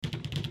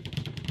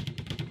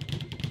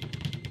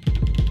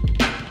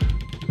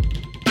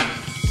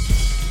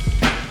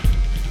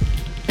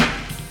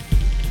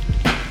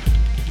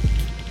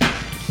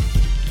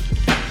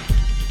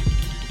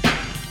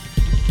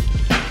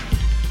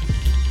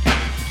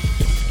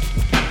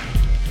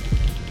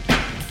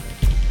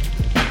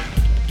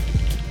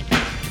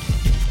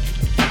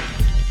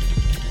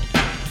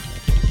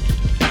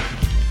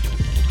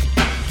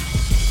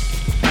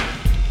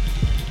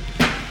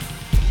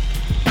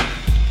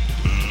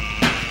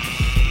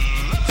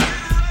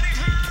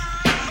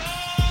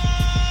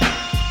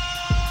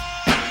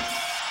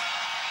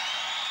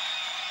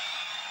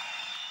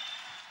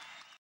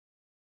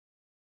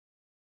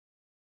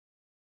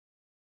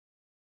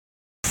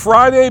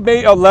Friday,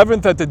 May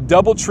 11th at the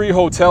Doubletree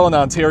Hotel in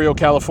Ontario,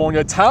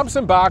 California,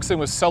 Thompson Boxing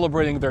was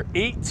celebrating their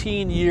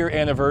 18-year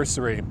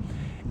anniversary.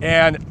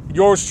 And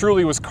yours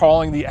truly was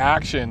calling the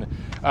action.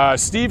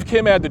 Steve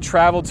Kim had to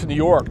travel to New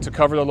York to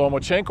cover the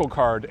Lomachenko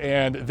card,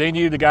 and they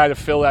needed a guy to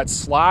fill that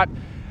slot.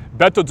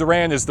 Beto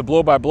Duran is the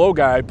blow-by-blow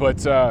guy,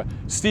 but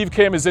Steve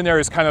Kim is in there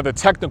as kind of the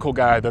technical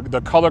guy,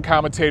 the color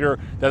commentator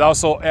that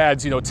also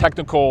adds,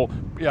 technical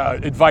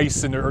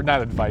advice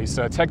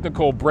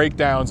technical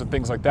breakdowns and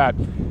things like that.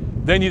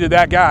 They needed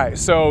that guy.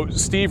 So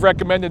Steve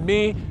recommended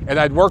me, and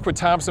I'd worked with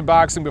Thompson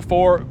Boxing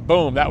before.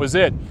 Boom, that was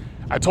it.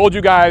 I told you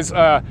guys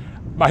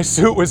my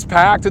suit was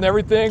packed and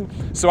everything,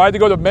 so I had to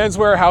go to Men's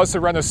Wearhouse to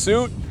rent a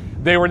suit.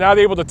 They were not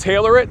able to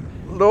tailor it.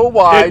 Little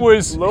wide. It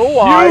was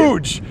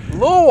huge.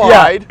 Little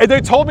wide. Yeah, and they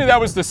told me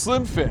that was the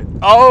slim fit.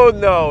 Oh,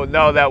 no,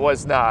 that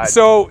was not.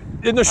 So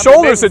in the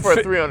shoulders, maybe for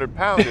a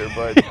 300-pounder,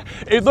 but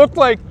it looked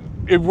like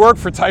it worked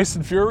for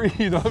Tyson Fury.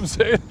 You know what I'm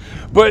saying?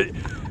 But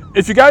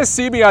if you guys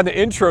see me on the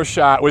intro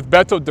shot with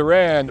Beto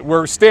Duran,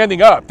 we're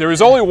standing up. There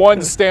was only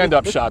one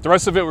stand-up shot. The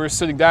rest of it we were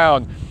sitting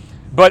down.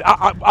 But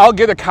I'll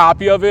get a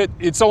copy of it.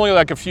 It's only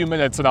like a few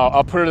minutes, and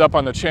I'll put it up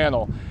on the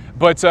channel.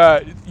 But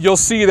you'll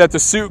see that the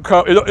suit,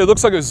 it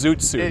looks like a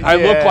zoot suit. I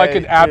look like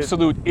an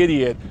absolute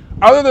idiot.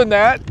 Other than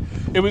that,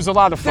 it was a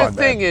lot of fun.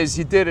 The thing is,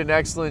 you did an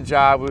excellent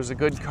job. It was a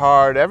good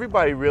card.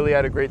 Everybody really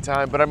had a great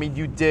time. But, I mean,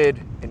 you did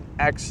an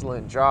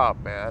excellent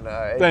job, man.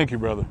 Thank you,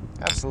 brother.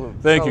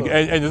 Absolutely. Thank you.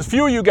 And a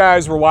few of you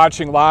guys were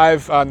watching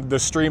live on the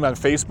stream on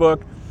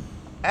Facebook.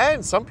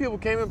 And some people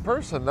came in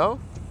person, no?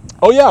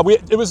 Oh yeah,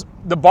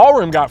 the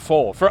ballroom got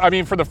full. For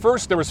the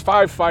first, there was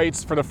 5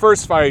 fights. For the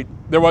first fight,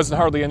 there wasn't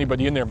hardly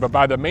anybody in there. But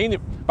by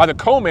the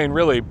co-main,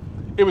 really,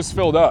 it was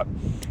filled up,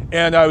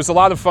 and it was a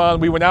lot of fun.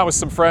 We went out with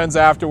some friends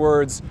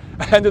afterwards.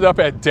 I ended up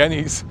at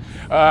Denny's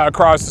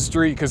across the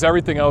street because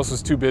everything else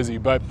was too busy.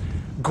 But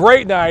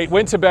great night.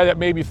 Went to bed at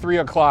maybe 3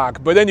 o'clock.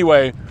 But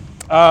anyway,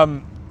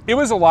 it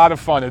was a lot of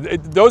fun.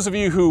 Those of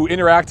you who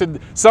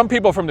interacted, some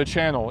people from the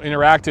channel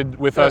interacted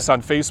with us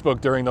on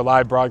Facebook during the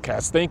live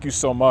broadcast. Thank you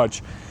so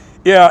much.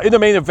 Yeah, in the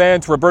main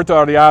event, Roberto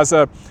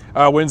Arriaza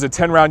wins a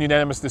 10-round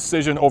unanimous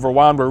decision over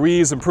Juan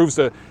Ruiz, improves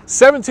to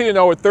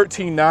 17-0 with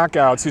 13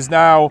 knockouts. He's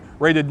now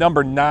rated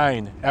number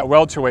 9 at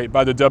welterweight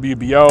by the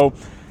WBO.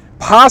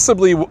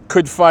 Possibly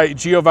could fight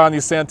Giovanni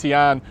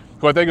Santillan,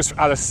 who I think is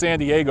out of San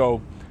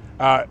Diego,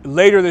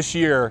 later this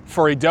year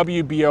for a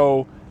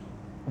WBO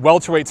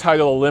welterweight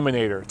title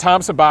eliminator.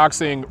 Thompson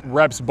Boxing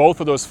reps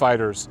both of those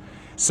fighters.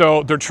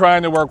 So they're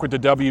trying to work with the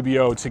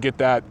WBO to get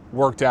that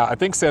worked out. I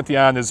think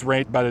Santillan is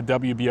ranked by the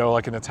WBO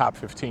like in the top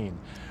 15.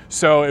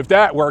 So if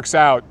that works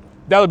out,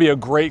 that'll be a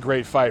great,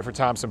 great fight for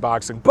Thompson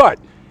Boxing. But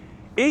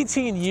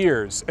 18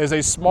 years as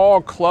a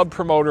small club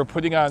promoter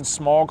putting on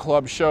small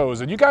club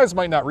shows, and you guys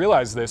might not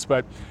realize this,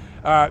 but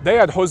they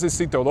had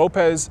Josecito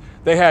Lopez.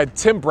 They had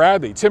Tim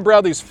Bradley. Tim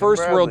Bradley's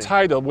first world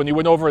title when he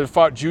went over and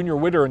fought Junior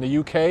Witter in the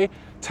UK.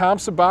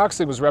 Thompson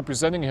Boxing was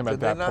representing him at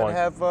that point. Did they not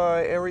have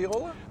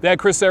Areola? They had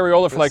Chris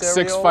Areola for like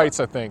 6 fights,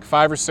 I think.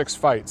 5 or 6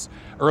 fights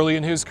early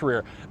in his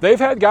career. They've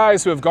had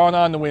guys who have gone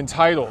on to win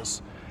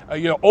titles.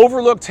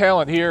 Overlooked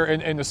talent here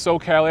in the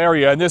SoCal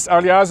area. And this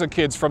Arriaza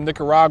kid's from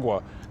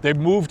Nicaragua. They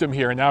moved him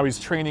here, and now he's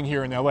training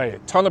here in LA. A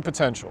ton of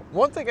potential.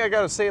 One thing I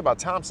got to say about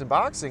Thompson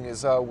Boxing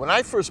is when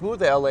I first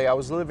moved to LA, I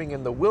was living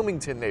in the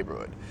Wilmington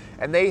neighborhood.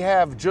 And they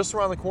have, just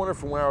around the corner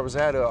from where I was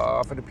at,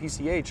 off of the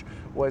PCH,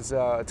 was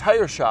a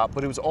tire shop,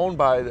 but it was owned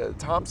by the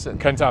Thompson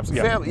Ken Thompson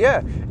family.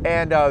 Yeah.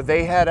 And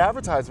they had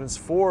advertisements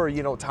for,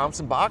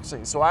 Thompson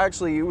Boxing. So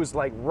it was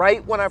like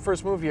right when I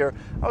first moved here,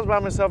 I was by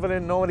myself. I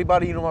didn't know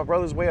anybody. My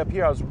brother's way up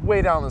here. I was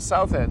way down the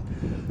south end.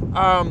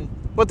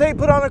 But they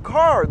put on a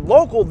card,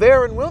 local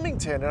there in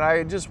Wilmington, and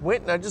I just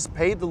went and I just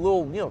paid the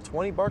little,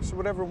 $20 or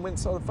whatever and went and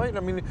saw the fight. I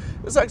mean, it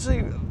was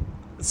actually,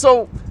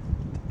 so,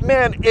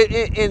 man,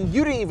 and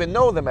you didn't even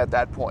know them at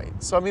that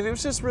point. So, I mean, it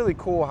was just really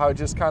cool how it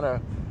just kind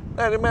of,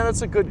 man,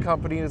 it's a good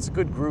company, it's a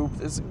good group,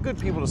 it's good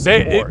people to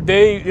support.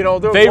 They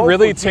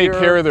really take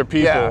care of their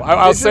people. Yeah,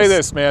 I'll say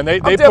this, man.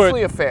 I'm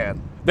definitely a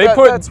fan.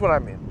 That's what I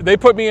mean. They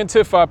put me and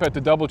Tiff up at the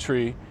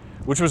Doubletree,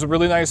 which was a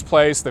really nice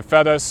place. They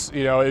fed us,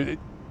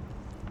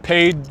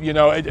 paid,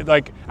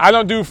 I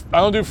don't do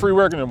free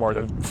work anymore,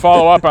 to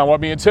follow up on what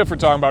me and Tiff were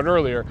talking about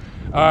earlier.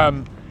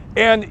 I've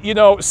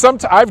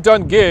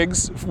done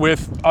gigs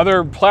with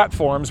other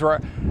platforms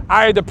where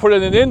I had to put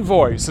in an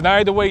invoice and I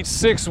had to wait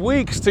 6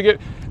 weeks to get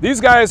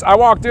these guys. I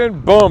walked in,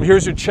 boom,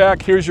 here's your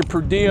check, here's your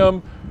per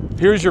diem,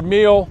 here's your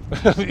meal,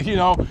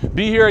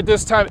 be here at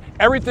this time.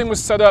 Everything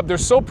was set up. They're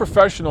so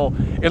professional.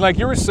 And like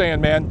you were saying,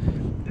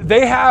 man,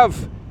 they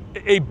have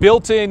a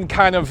built-in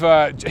kind of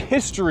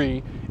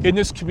history in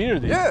this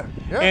community. Yeah.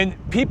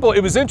 And people,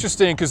 it was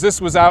interesting because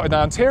this was out in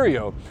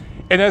Ontario.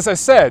 And as I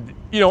said,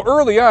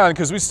 early on,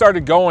 because we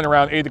started going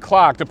around 8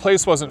 o'clock, the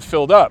place wasn't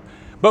filled up.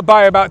 But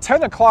by about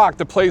 10 o'clock,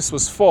 the place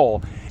was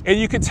full. And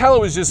you could tell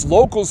it was just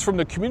locals from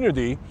the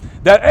community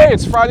that, hey,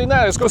 it's Friday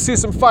night, let's go see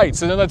some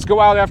fights. And then let's go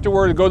out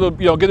afterward and go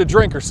to, get a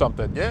drink or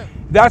something. Yeah.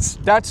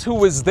 that's who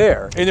was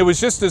there. And it was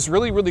just this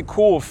really, really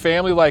cool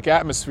family-like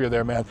atmosphere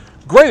there, man.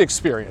 Great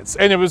experience.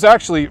 And it was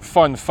actually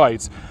fun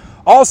fights.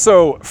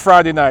 Also,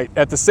 Friday night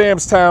at the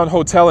Sam's Town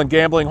Hotel and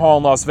Gambling Hall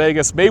in Las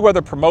Vegas,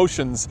 Mayweather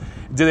Promotions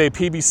did a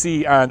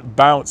PBC on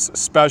Bounce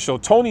special.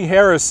 Tony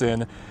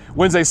Harrison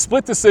wins a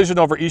split decision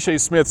over Ishe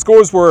Smith.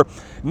 Scores were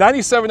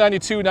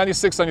 97-92,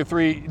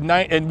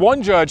 96-93, and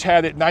one judge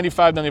had it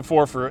 95-94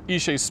 for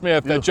Ishe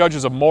Smith. That judge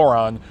is a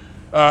moron.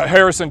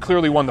 Harrison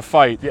clearly won the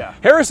fight. Yeah.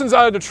 Harrison's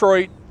out of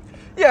Detroit.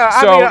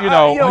 Yeah, So, I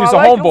mean, he's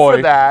I a like him homeboy.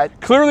 for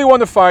that. Clearly won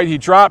the fight. He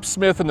dropped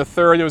Smith in the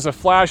third. It was a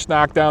flash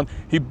knockdown.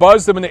 He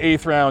buzzed him in the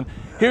eighth round.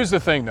 Here's the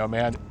thing, though,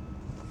 man.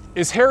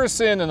 Is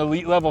Harrison an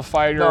elite level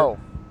fighter? No.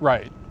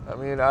 Right. I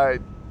mean,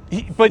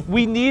 But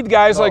we need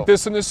guys No. like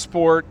this in this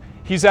sport.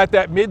 He's at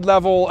that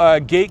mid-level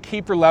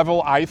gatekeeper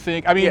level, I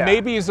think. I mean, Yeah.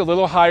 maybe he's a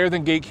little higher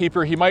than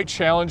gatekeeper. He might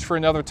challenge for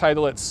another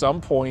title at some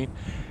point.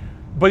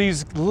 But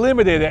he's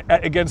limited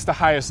against the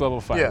highest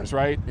level fighters,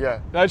 right? Yeah.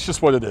 That's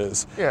just what it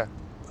is. yeah.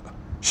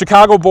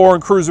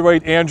 Chicago-born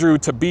cruiserweight Andrew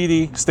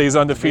Tabiti stays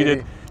undefeated.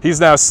 Tabiti. He's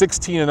now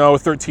 16-0,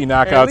 13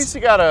 knockouts. And at least he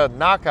got a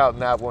knockout in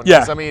that one. Yeah.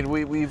 'Cause, I mean,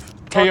 we've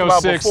talked KO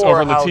about 6 before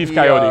over how Latif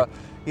Coyote.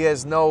 He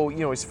has no,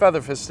 he's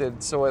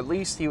feather-fisted, so at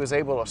least he was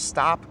able to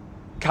stop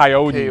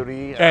Coyote.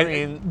 Coyote. I And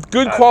mean,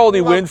 good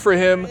quality well, win for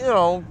him.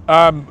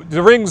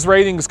 The Rings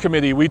Ratings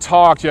Committee, we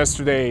talked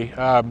yesterday,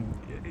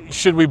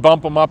 should we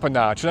bump him up a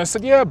notch? And I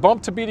said, yeah,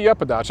 bump Tabiti up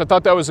a notch. I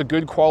thought that was a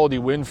good quality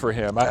win for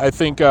him. I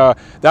think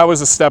that was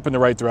a step in the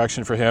right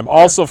direction for him.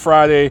 Also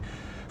Friday,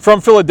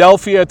 from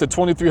Philadelphia at the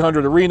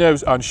 2300 Arena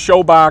on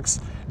Showbox,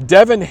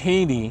 Devin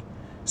Haney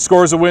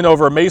scores a win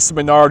over Mason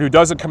Menard, who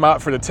doesn't come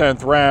out for the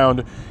 10th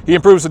round. He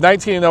improves to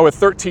 19-0 with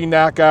 13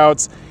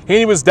 knockouts.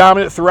 Haney was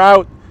dominant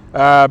throughout.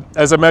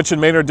 As I mentioned,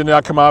 Maynard did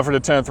not come out for the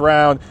 10th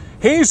round.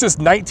 Haney's just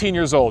 19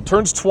 years old,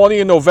 turns 20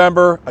 in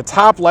November, a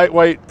top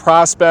lightweight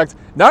prospect.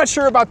 Not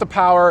sure about the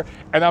power,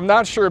 and I'm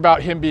not sure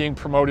about him being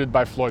promoted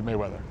by Floyd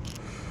Mayweather.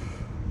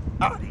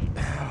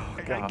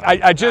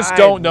 I just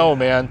don't know,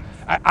 man.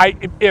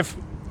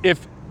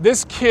 If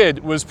this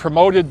kid was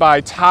promoted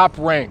by Top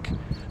Rank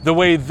the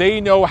way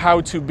they know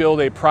how to build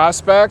a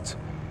prospect,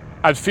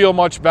 I'd feel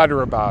much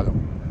better about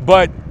him.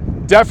 But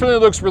definitely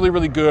looks really,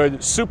 really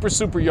good. Super,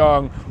 super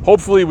young.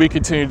 Hopefully we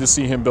continue to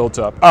see him built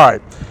up. All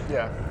right.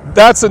 Yeah.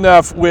 That's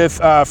enough with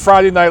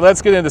Friday night.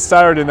 Let's get into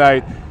Saturday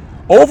night.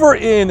 Over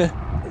in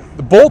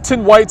the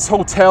Bolton Whites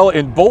Hotel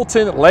in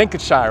Bolton,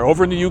 Lancashire,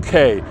 over in the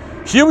UK,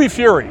 Hughie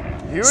Fury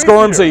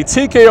storms a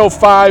TKO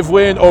 5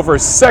 win over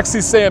Sexy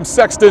Sam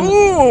Sexton.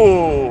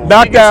 Ooh,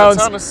 Knockdowns he gets a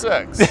ton of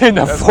sex. in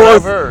the That's what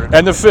I've fourth heard.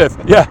 and the fifth.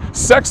 Yeah,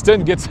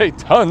 Sexton gets a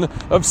ton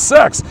of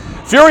sex.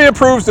 Fury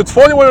improves to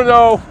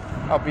 21-0.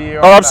 I'll be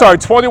here. Oh, I'm sorry,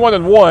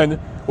 21-1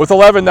 with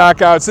 11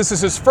 knockouts. This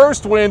is his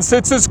first win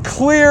since his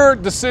clear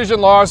decision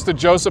loss to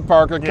Joseph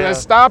Parker. Can I Yeah,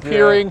 stop yeah.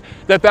 hearing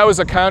that was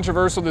a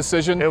controversial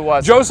decision? It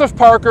wasn't. Joseph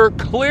Parker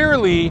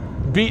clearly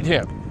beat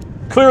him.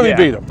 Clearly Yeah.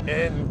 beat him.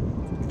 And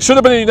Should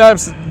have been a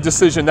unanimous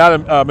decision, not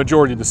a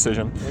majority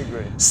decision. I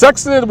agree.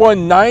 Sexton had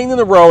won 9 in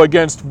a row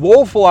against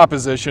woeful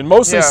opposition,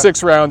 mostly Yeah.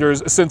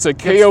 6-rounders, since a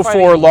fighting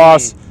KO4 me.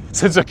 loss.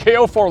 Since a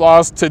KO4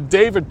 loss to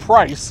David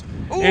Price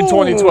in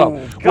 2012.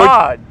 Ooh,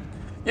 God.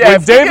 Yeah, when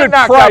if you David get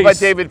knocked out by Price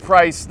David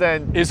Price,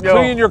 then Is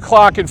cleaning your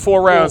clock in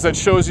 4 rounds. Ooh. That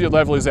shows you the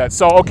level he's at.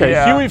 So, okay,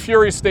 Yeah. Hughie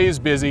Fury stays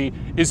busy.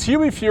 Is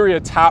Hughie Fury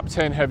a top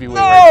 10 heavyweight?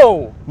 right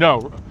now? No,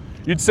 No.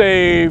 You'd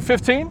say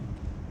 15?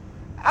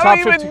 I Top don't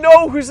even 15.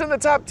 know who's in the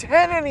top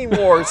 10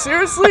 anymore.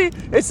 Seriously,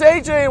 it's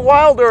AJ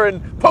Wilder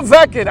and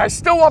Povetkin. I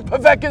still want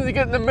Povetkin to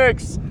get in the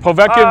mix.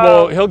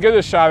 Povetkin he'll get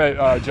a shot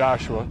at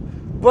Joshua.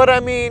 But I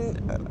mean,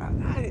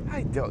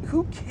 I don't.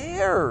 Who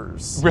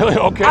cares? Really?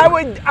 Okay.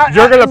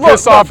 You're going to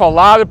piss off a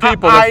lot of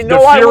people. I The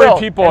know I Fury will.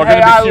 people are And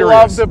going to be I furious.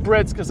 love the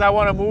Brits because I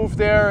want to move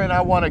there and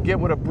I want to get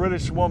with a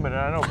British woman.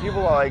 And I know people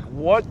are like,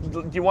 "What?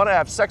 Do you want to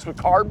have sex with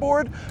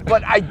cardboard?"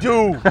 But I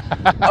do.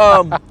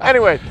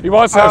 Anyway, He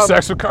wants to have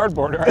sex with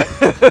cardboard, all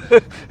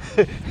right?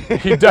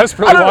 He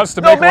desperately wants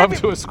to make love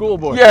to a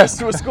schoolboy. Yes,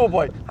 to a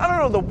schoolboy. I don't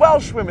know, the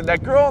Welsh women,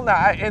 that girl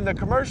in the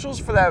commercials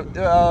for that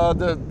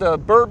the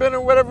bourbon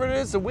or whatever it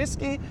is, the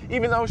whiskey,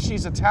 even though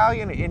she's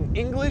Italian in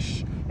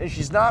English and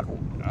she's not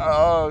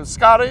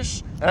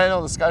Scottish, and I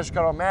know the Scottish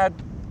got all mad.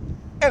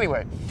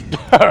 Anyway,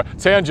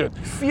 Tangent.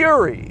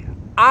 Fury.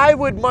 I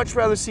would much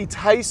rather see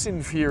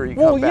Tyson Fury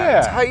come Well,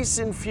 back. yeah.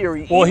 Tyson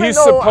Fury. Well, Even he's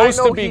though supposed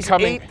I know to be he's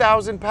coming-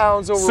 8,000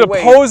 pounds overweight.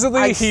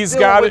 Supposedly, I he's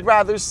still got would it-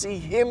 rather see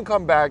him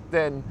come back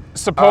than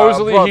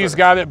Supposedly, brother. he's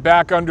got it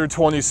back under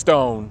 20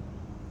 stone.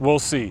 We'll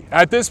see.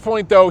 At this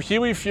point, though,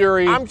 Hughie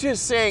Fury, I'm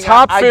just saying,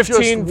 top I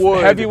 15 just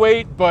would.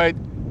 heavyweight, but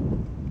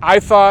I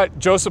thought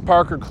Joseph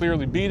Parker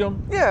clearly beat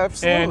him. Yeah,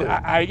 absolutely.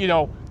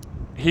 And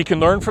he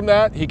can learn from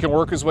that. He can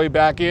work his way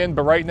back in.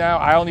 But right now,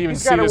 I don't even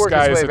He's see got to this work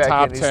guy his as way a back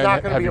top in. 10 He's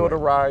not going to be able heavyweight. to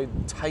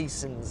ride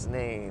Tyson's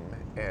name,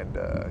 and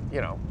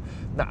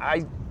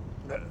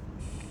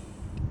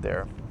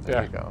there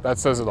Yeah, you go. that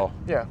says it all.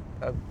 Yeah,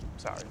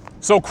 sorry.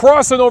 So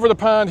crossing over the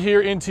pond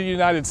here into the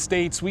United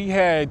States, we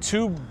had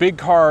 2 big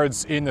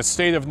cards in the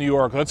state of New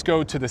York. Let's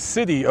go to the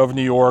city of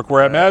New York,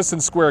 where at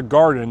Madison Square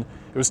Garden,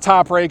 It was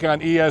Top Rank on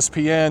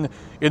ESPN.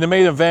 In the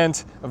main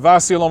event,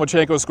 Vasyl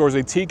Lomachenko scores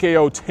a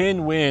TKO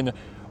 10 win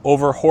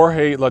over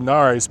Jorge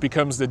Linares,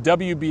 becomes the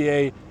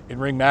WBA in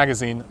Ring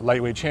Magazine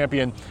lightweight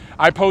champion.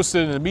 I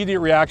posted an immediate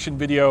reaction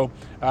video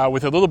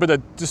with a little bit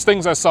of just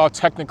things I saw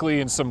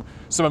technically and some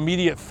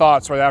immediate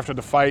thoughts right after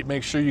the fight.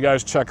 Make sure you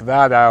guys check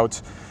that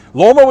out.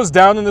 Loma was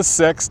down in the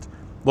 6th.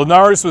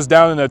 Linares was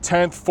down in the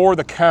 10th for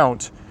the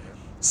count.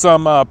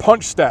 Some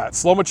punch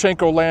stats.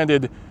 Lomachenko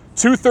landed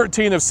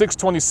 213 of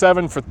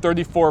 627 for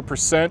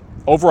 34%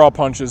 overall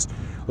punches.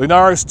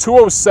 Linares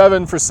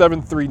 207 for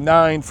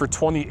 739 for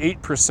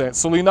 28%.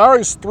 So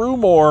Linares threw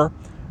more.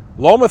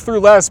 Loma threw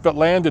less but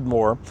landed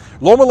more.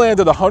 Loma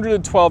landed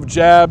 112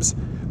 jabs.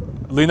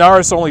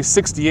 Linares only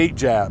 68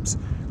 jabs.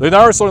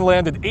 Linares only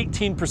landed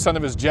 18%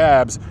 of his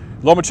jabs.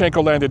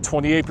 Lomachenko landed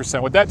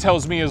 28%. What that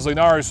tells me is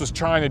Linares was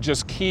trying to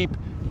just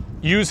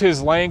use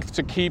his length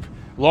to keep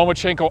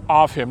Lomachenko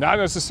off him, not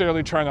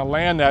necessarily trying to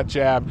land that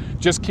jab,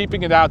 just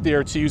keeping it out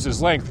there to use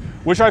his length,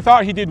 which I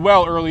thought he did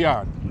well early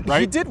on, right?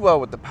 He did well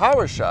with the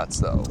power shots,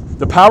 though.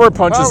 The power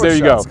punches, there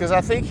you go. Because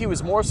I think he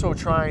was more so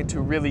trying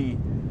to really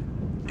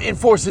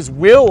enforce his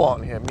will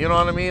on him, you know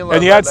what I mean?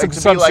 And he had some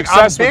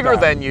success I'm bigger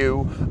than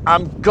you,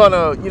 I'm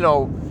gonna,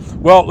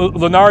 Well,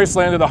 Linares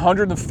landed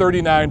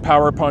 139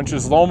 power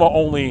punches, Loma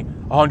only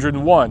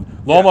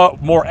 101. Loma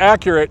more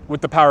accurate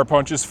with the power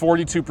punches,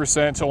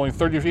 42% to only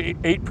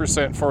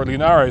 38% for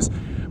Linares.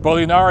 But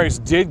Linares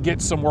did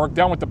get some work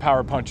done with the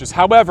power punches.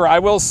 However, I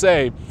will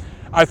say,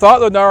 I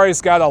thought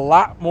Linares got a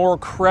lot more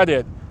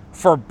credit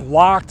for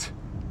blocked,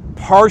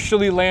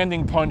 partially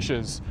landing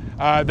punches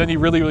than he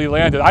really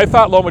landed. I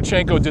thought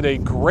Lomachenko did a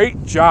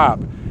great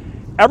job.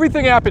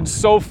 Everything happened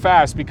so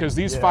fast because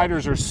these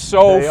fighters are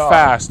so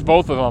fast,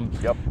 both of them.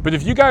 Yep. But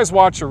if you guys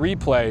watch a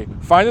replay,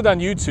 find it on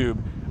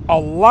YouTube, a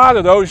lot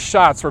of those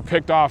shots were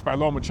picked off by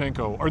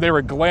Lomachenko, or they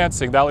were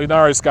glancing that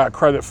Linares got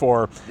credit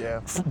for,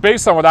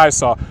 based on what I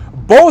saw.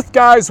 Both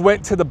guys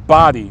went to the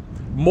body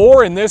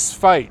more in this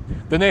fight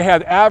than they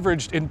had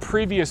averaged in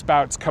previous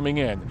bouts coming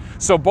in.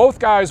 So both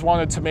guys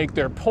wanted to make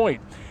their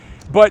point.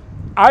 But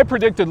I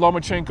predicted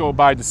Lomachenko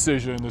by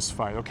decision in this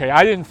fight, okay?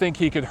 I didn't think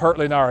he could hurt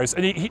Linares,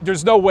 and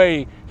there's no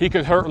way he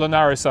could hurt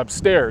Linares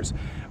upstairs.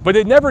 But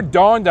it never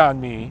dawned on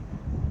me,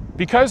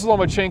 because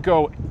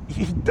Lomachenko,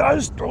 he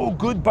does throw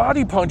good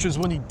body punches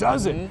when he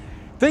does it.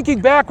 Thinking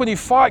back when he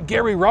fought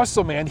Gary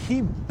Russell, man,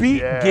 he beat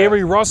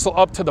Gary Russell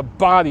up to the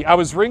body. I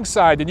was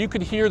ringside, and you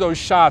could hear those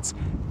shots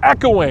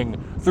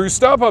echoing through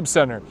StubHub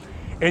Center.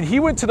 And he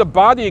went to the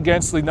body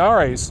against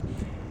Linares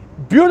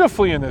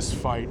beautifully in this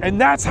fight, and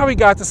that's how he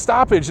got the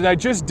stoppage. And I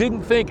just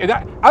didn't think, and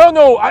I don't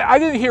know, I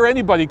didn't hear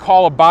anybody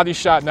call a body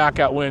shot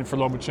knockout win for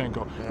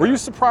Lomachenko. Were you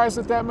surprised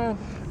at that, man?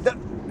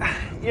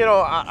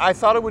 I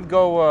thought it would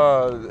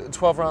go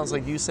 12 rounds,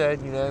 like you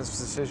said, unanimous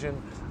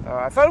decision.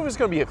 I thought it was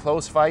going to be a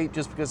close fight,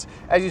 just because,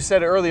 as you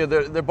said earlier,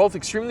 they're both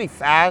extremely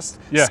fast,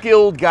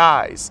 skilled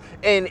guys,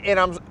 and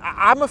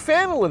I'm a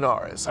fan of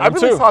Linares. I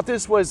really thought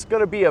this was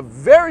going to be a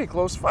very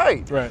close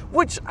fight. Right.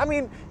 Which, I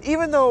mean,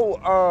 even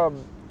though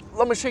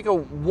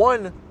Lomachenko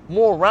won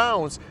more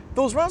rounds,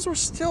 those rounds were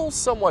still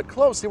somewhat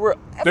close. Every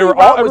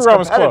round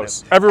was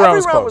close. Every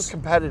round was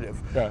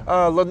competitive.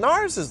 Yeah.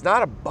 Linares is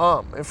not a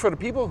bum, and for the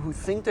people who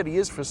think that he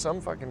is for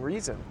some fucking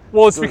reason.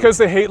 Well, it's because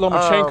they hate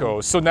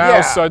Lomachenko. So now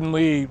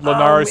suddenly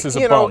Linares is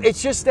a bum.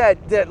 It's just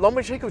that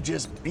Lomachenko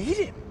just beat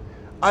him.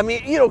 I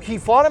mean, he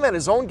fought him at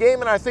his own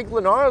game, and I think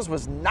Linares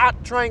was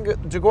not trying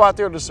to go out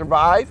there to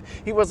survive.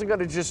 He wasn't going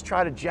to just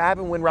try to jab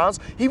and win rounds.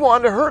 He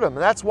wanted to hurt him,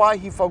 and that's why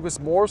he focused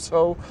more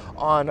so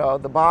on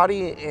the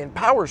body and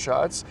power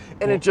shots,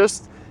 and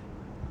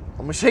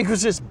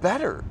Lomachenko's just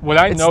better. What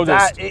I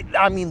noticed...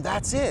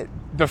 that's it.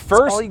 That's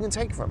all you can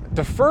take from it.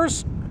 The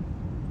first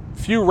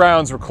few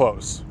rounds were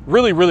close.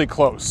 Really, really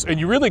close. And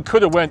you really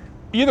could have went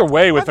either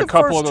way with a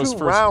couple of those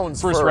first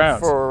rounds.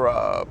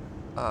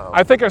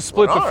 I think I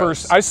split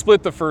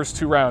the first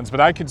 2 rounds, but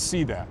I could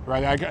see that,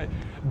 right?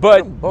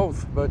 But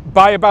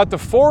by about the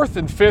 4th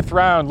and 5th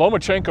round,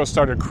 Lomachenko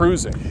started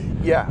cruising.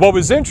 Yeah. What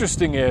was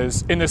interesting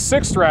is in the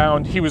 6th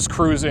round, he was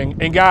cruising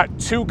and got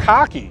too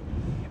cocky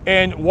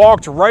and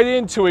walked right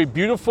into a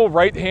beautiful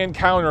right-hand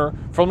counter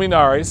from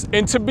Linares.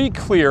 And to be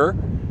clear,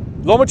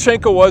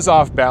 Lomachenko was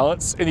off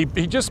balance, and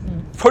he just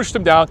pushed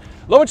him down.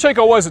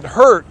 Lomachenko wasn't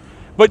hurt,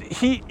 but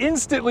he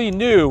instantly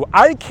knew,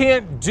 I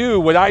can't do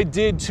what I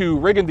did to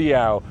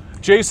Rigondeaux,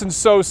 Jason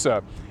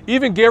Sosa,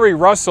 even Gary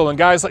Russell and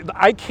guys like,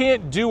 I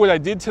can't do what I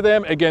did to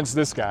them against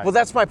this guy. Well,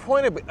 that's my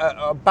point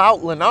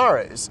about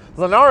Linares.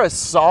 Linares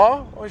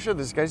saw,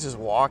 this guy's just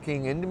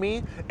walking into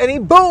me, and he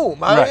boom.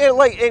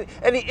 Right.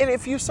 And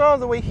if you saw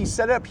the way he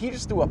set it up, he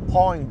just threw a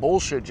pawing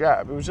bullshit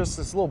jab. It was just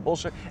this little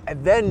bullshit,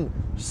 and then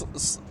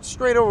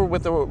straight over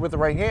with the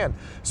right hand.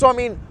 So I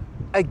mean,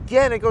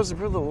 again, it goes to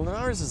prove that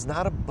Linares is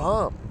not a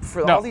bum.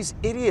 For all these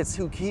idiots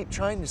who keep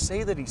trying to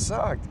say that he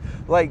sucked,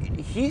 like,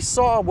 he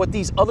saw what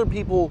these other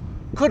people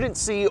couldn't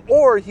see,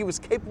 or he was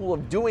capable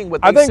of doing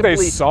what they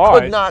simply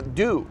could not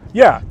do.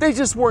 Yeah. They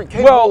just weren't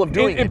capable of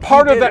doing it. And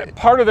part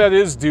of that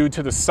is due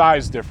to the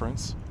size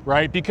difference,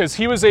 right? Because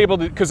he was able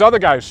to, because other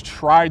guys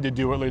tried to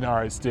do what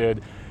Linares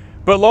did,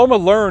 but Loma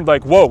learned,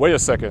 like, whoa, wait a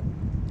second.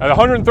 At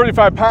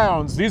 135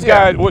 pounds, this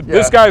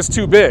guy's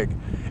too big.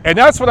 And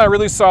that's when I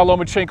really saw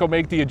Lomachenko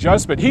make the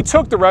adjustment. He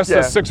took the rest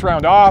of the 6th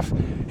round off.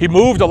 He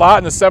moved a lot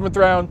in the 7th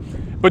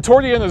round. But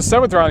toward the end of the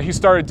 7th round, he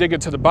started digging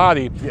to the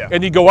body. Yeah.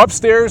 And he'd go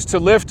upstairs to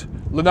lift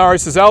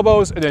Linares'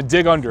 elbows and then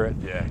dig under it.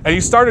 Yeah. And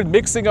he started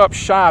mixing up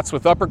shots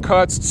with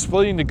uppercuts,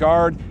 splitting the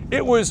guard.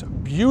 It was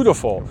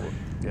beautiful.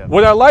 Yeah.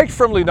 What I liked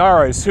from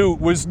Linares, who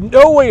was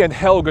no way in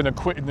hell going to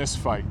quit in this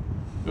fight,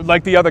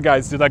 like the other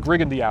guys did, like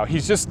Rigondeaux.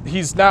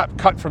 He's not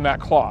cut from that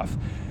cloth.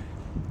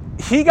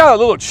 He got a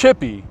little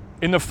chippy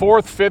in the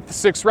 4th, 5th,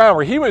 6th round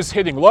where he was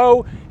hitting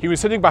low, he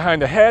was hitting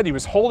behind the head, he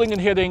was holding and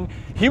hitting.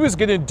 He was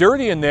getting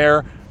dirty in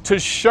there to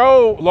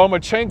show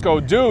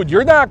Lomachenko, dude,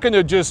 you're not going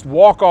to just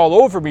walk all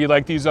over me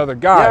like these other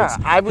guys.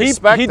 Yeah, I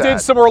respect He that. did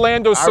some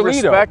Orlando Salido. I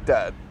respect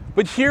that.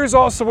 But here's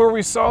also where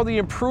we saw the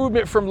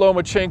improvement from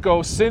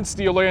Lomachenko since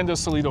the Orlando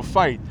Salido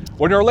fight.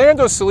 When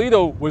Orlando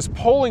Salido was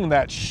pulling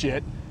that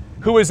shit,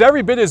 who was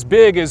every bit as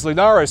big as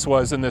Linares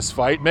was in this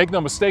fight, make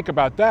no mistake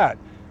about that,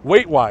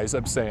 weight-wise,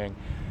 I'm saying.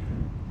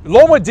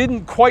 Loma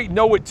didn't quite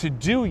know what to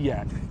do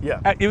yet.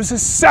 Yeah. It was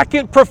his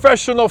 2nd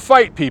professional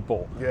fight,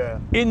 people. Yeah.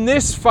 In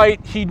this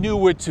fight, he knew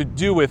what to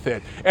do with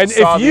it. And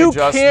Saw if the you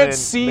adjustment, can't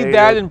see made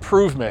that it,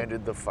 improvement,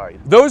 ended the fight.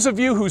 those of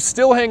you who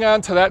still hang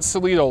on to that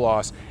Salido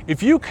loss,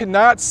 if you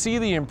cannot see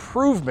the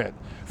improvement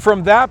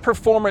from that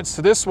performance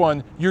to this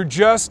one, you're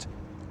just,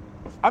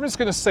 I'm just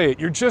going to say it,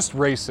 you're just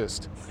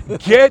racist.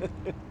 Get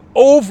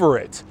over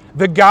it.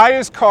 The guy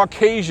is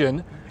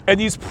Caucasian,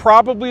 and he's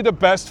probably the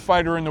best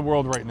fighter in the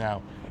world right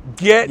now.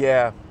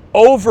 Get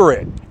over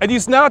it. And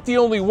he's not the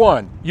only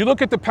one. You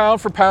look at the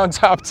pound-for-pound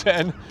top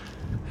 10,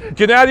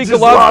 Gennady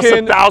Just lost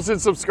Golovkin, 1,000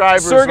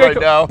 subscribers Sergey right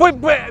now.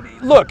 But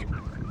look,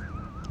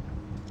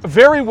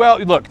 very well.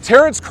 Look,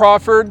 Terrence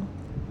Crawford.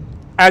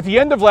 At the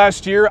end of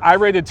last year, I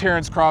rated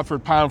Terrence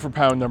Crawford pound for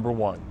pound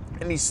 #1.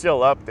 And he's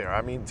still up there.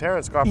 I mean,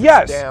 Terrence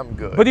Crawford's damn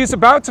good. But he's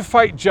about to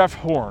fight Jeff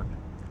Horn.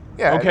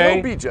 Yeah, okay?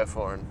 he'll beat Jeff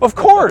Horn. Of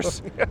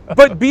course.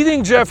 But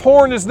beating Jeff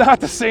Horn is not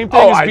the same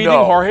thing as beating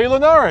Jorge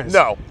Linares.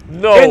 No.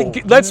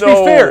 And let's be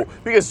fair.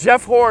 Because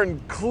Jeff Horn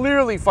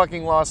clearly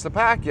fucking lost to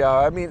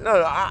Pacquiao. I mean,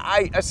 no,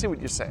 I see what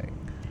you're saying.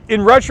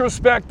 In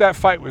retrospect, that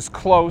fight was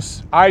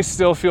close. I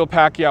still feel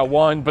Pacquiao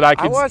won, but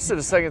I watched it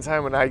a second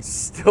time and I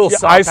still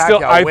saw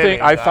Pacquiao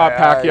winning. I thought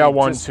Pacquiao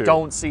won just too.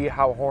 Don't see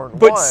how Horn won.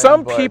 But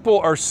some people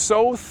are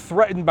so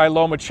threatened by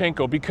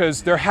Lomachenko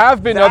because there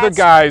have been other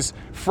guys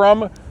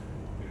from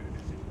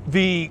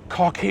the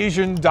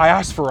Caucasian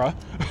diaspora,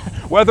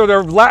 whether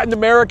they're Latin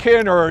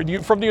American or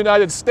from the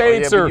United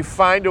States or you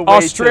find a way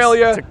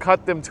Australia to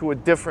cut them to a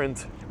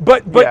different.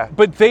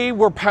 But they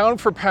were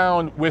pound for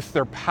pound with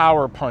their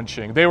power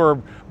punching. They were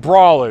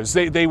brawlers.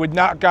 They would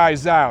knock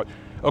guys out.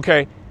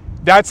 Okay,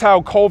 that's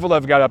how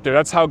Kovalev got up there.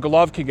 That's how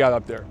Golovkin got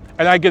up there.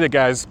 And I get it,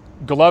 guys.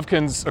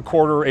 Golovkin's a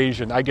quarter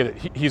Asian. I get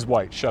it. He's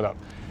white. Shut up.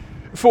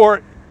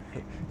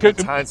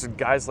 Times with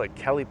guys like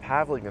Kelly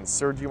Pavlik and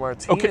Sergio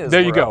Martinez. Okay,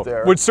 there you go.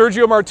 There. With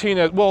Sergio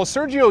Martinez, well,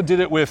 Sergio did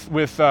it with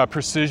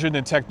precision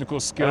and technical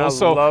skills,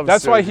 so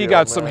that's why he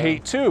got some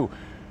hate too.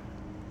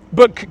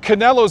 But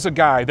Canelo's a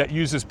guy that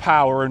uses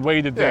power and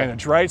weight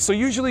advantage, right? So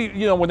usually,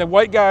 when a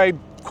white guy,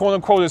 quote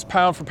unquote, is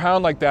pound for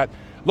pound like that,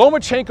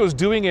 Lomachenko's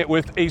doing it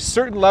with a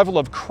certain level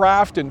of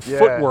craft and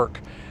footwork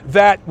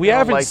that we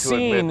haven't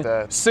seen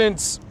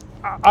since.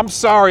 I'm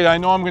sorry, I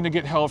know I'm going to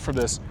get hell for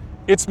this.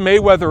 It's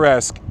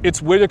Mayweather-esque.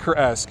 It's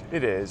Whitaker-esque.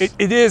 It is.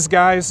 It is,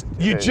 guys.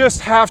 You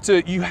have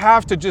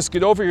to just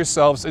get over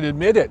yourselves and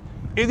admit it.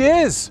 It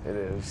is. It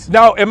is.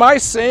 Now, am I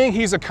saying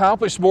he's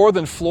accomplished more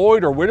than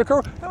Floyd or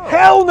Whitaker? No.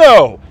 Hell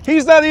no.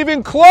 He's not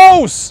even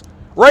close.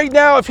 Right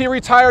now, if he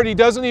retired, he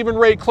doesn't even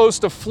rate close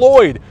to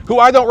Floyd, who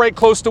I don't rate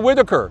close to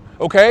Whitaker.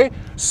 Okay?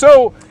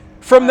 So,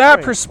 from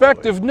that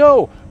perspective,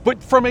 no.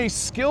 But from a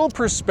skill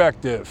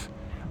perspective,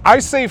 I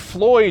say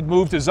Floyd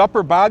moved his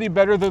upper body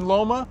better than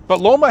Loma,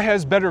 but Loma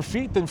has better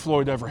feet than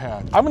Floyd ever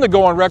had. I'm going to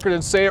go on record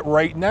and say it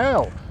right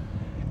now.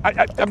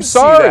 I'm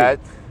sorry.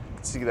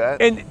 See that.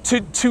 And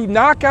to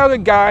knock out a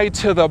guy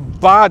to the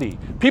body,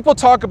 people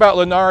talk about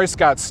Linares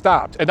got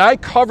stopped, and I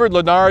covered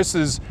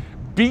Linares'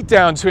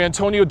 beatdown to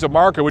Antonio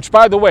DeMarco, which,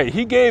 by the way,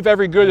 he gave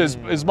every good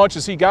as much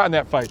as he got in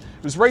that fight.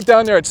 It was right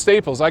down there at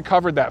Staples. I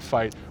covered that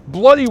fight.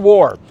 Bloody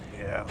war.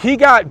 Yeah. He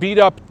got beat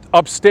up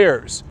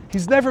upstairs.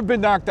 He's never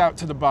been knocked out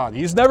to the body.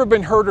 He's never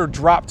been hurt or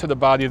dropped to the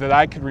body that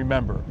I can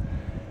remember.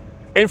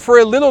 And for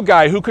a little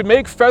guy who could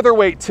make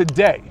featherweight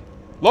today,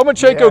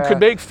 Lomachenko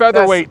could make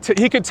featherweight.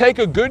 He could take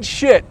a good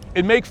shit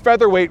and make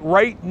featherweight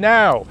right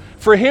now.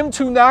 For him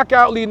to knock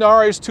out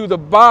Linares to the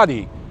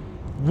body,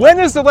 when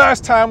is the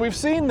last time we've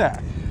seen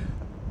that?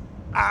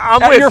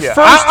 I'm At with your you.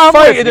 first I'm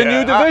fight with in a you.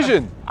 new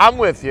division. I'm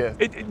with you.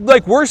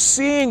 We're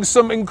seeing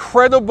some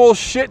incredible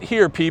shit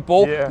here,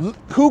 people. Yeah.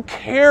 Who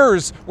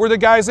cares where the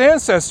guy's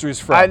ancestry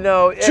is from? I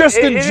know. Just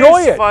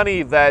enjoy it. It's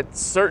funny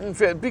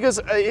that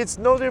because it's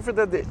no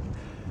different than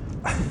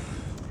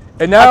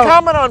And now, I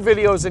comment on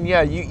videos and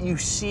you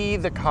see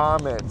the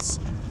comments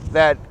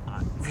that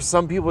for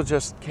some people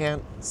just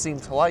can't seem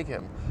to like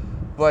him.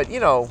 But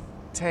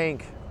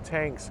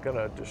Tank's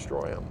gonna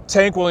destroy him.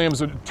 Tank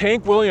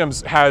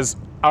Williams has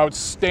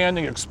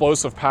outstanding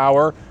explosive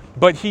power,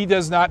 but he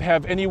does not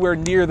have anywhere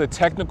near the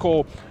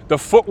technical, the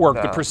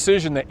footwork, the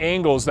precision, the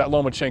angles that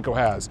Lomachenko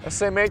has. I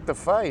say make the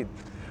fight.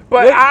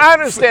 But I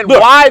understand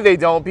why they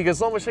don't, because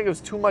Lomachenko's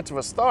too much of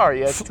a star.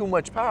 He has too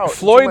much power.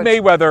 Floyd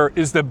Mayweather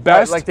is the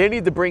best. Like they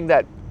need to bring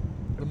that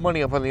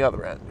money up on the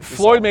other end.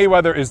 Floyd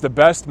Mayweather is the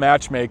best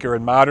matchmaker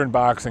in modern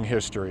boxing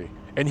history.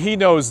 And he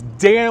knows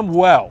damn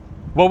well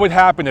what would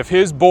happen if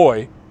his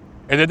boy,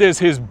 and it is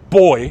his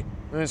boy,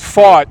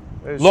 fought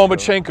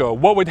Lomachenko.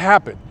 What would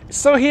happen?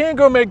 So he ain't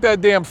gonna make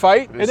that damn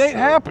fight. It ain't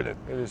happening.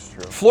 It is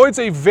true. Floyd's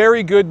a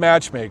very good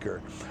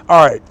matchmaker.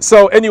 All right.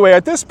 So anyway,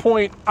 at this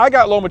point, I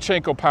got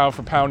Lomachenko pound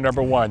for pound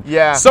 #1.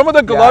 Yeah. Some of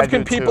the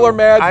Golovkin people are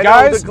mad, I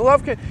guys. know,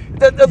 the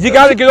Golovkin. You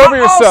got to get over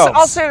yourselves.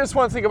 I'll say this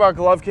one thing about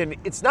Golovkin: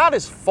 it's not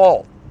his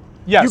fault.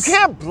 Yes. You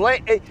can't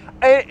blame,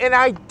 and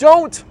I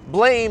don't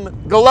blame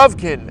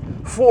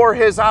Golovkin for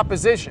his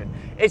opposition.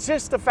 It's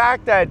just the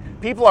fact that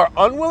people are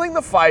unwilling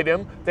to fight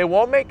him. They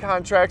won't make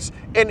contracts,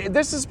 and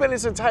this has been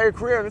his entire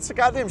career. And it's a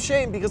goddamn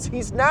shame because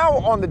he's now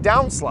on the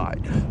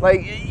downslide.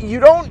 Like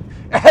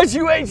as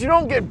you age, you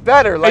don't get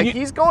better. Like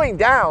he's going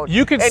down.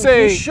 You could and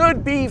say he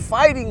should be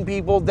fighting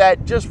people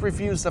that just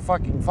refuse to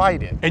fucking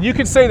fight him. And you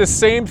could say the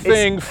same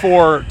thing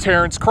for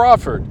Terrence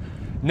Crawford.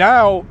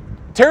 Now,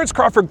 Terrence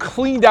Crawford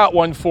cleaned out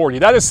 140.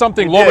 That is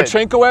something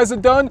Lomachenko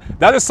hasn't done.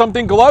 That is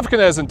something Golovkin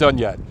hasn't done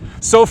yet.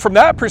 So from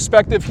that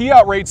perspective, he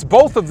outrates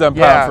both of them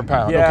pound for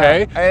pound,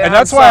 okay? And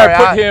that's why I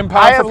put him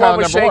pound for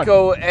pound #1. I have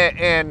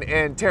Lomachenko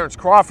and Terrence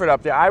Crawford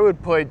up there. I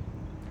would put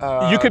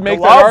you could make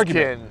Golovkin that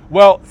argument.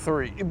 Well,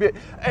 3.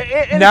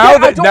 Now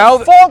I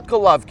don't fault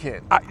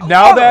Golovkin.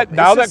 Now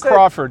that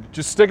Crawford,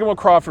 just sticking with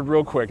Crawford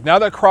real quick, now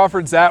that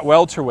Crawford's at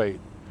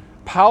welterweight,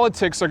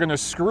 politics are going to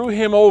screw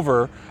him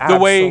over the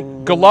way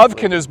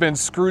Golovkin has been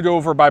screwed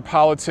over by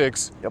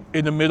politics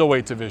in the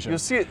middleweight division. You'll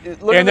see it.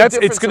 And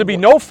it's going to be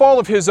no fault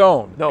of his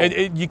own. No.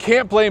 And you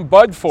can't blame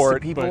Bud for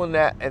it. People in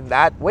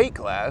that weight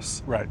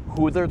class, right,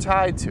 who they're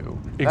tied to.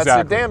 Exactly. That's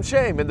a damn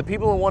shame. And the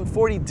people in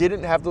 140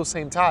 didn't have those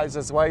same ties.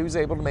 That's why he was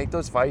able to make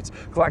those fights,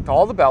 collect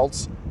all the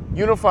belts,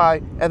 unify,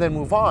 and then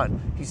move on.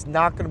 He's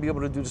not going to be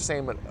able to do the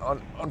same,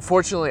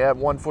 unfortunately, at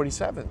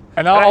 147.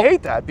 And I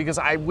hate that because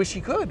I wish he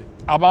could.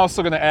 I'm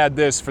also going to add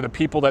this for the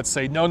people that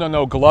say, no,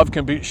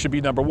 Golovkin should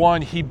be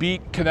 #1. He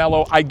beat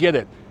Canelo. I get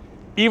it.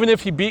 Even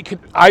if he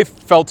I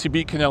felt he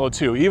beat Canelo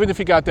too. Even if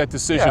he got that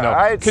decision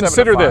out.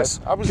 Consider this.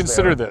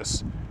 Consider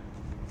this.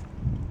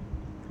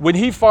 When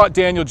he fought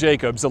Daniel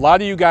Jacobs, a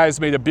lot of you guys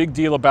made a big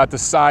deal about the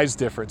size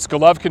difference.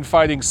 Golovkin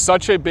fighting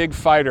such a big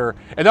fighter.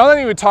 And I'm not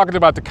even talking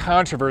about the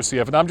controversy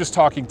of it. I'm just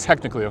talking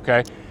technically,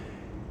 okay?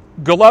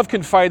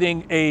 Golovkin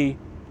fighting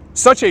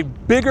such a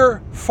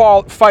bigger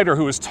fighter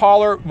who is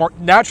taller, more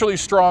naturally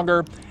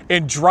stronger,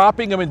 and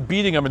dropping him and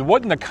beating him. And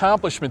what an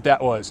accomplishment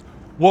that was.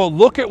 Well,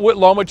 look at what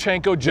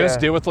Lomachenko just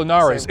did with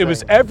Linares. It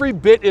was every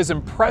bit as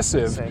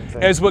impressive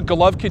as what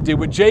Golovkin did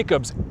with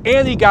Jacobs.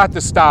 And he got the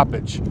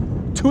stoppage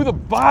to the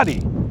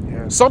body.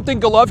 Something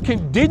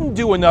Golovkin didn't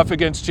do enough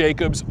against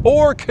Jacobs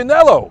or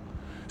Canelo.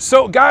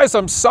 So, guys,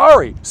 I'm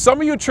sorry.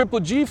 Some of you Triple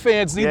G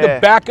fans need to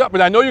back up,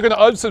 and I know you're going to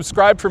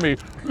unsubscribe from me.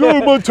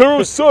 No,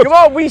 Montero sucks. Come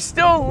on, we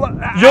still.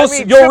 You'll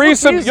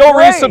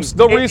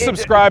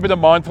resubscribe in a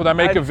month when I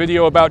make a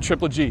video about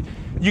Triple G.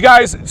 You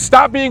guys,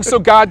 stop being so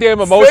goddamn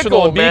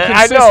emotional and be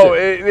consistent. I know.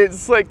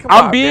 It's like, come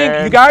on,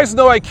 man. You guys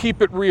know I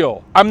keep it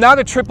real. I'm not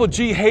a Triple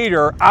G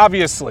hater,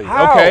 obviously,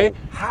 okay?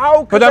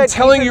 How could But I'm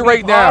telling you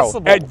right now,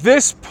 at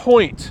this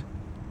point,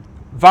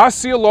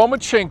 Vasyl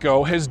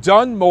Lomachenko has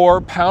done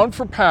more pound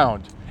for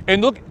pound,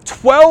 and look,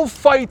 12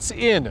 fights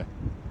in,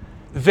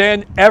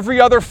 than every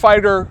other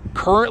fighter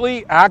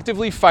currently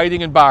actively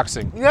fighting in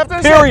boxing. You have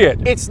to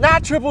period. It's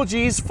not Triple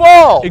G's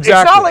fault.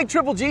 Exactly. It's not like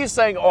Triple G is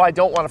saying, I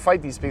don't want to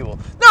fight these people.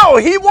 No,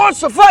 he wants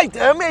to fight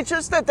them. It's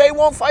just that they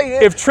won't fight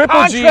him. If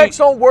Triple G contracts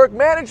don't work,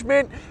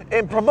 management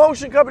and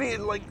promotion company,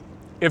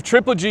 if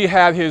Triple G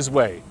had his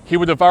way, he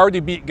would have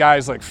already beat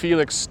guys like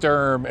Felix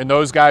Sturm and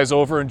those guys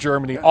over in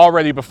Germany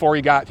already before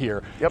he got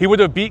here. He would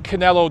have beat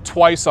Canelo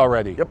twice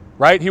already,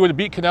 right? He would have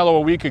beat Canelo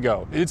a week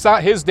ago. It's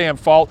not his damn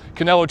fault.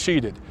 Canelo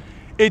cheated.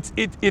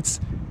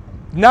 It's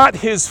not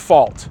his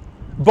fault.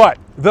 But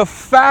the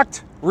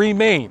fact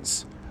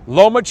remains,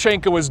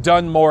 Lomachenko has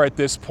done more at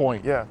this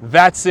point.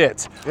 That's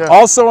it.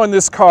 Also on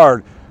this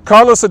card,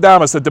 Carlos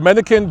Adames, a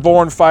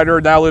Dominican-born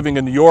fighter now living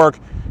in New York,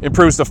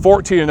 improves to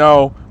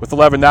 14-0 with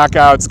 11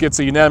 knockouts, gets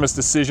a unanimous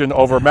decision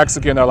over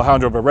Mexican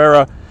Alejandro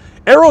Barrera.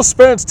 Errol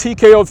Spence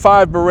TKO'd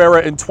 5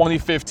 Barrera in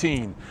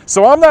 2015.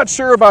 So I'm not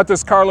sure about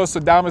this Carlos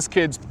Adames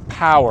kid's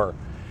power.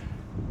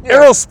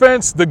 Errol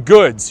Spence, the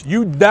goods.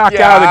 You knock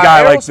out a guy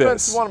Errol like this.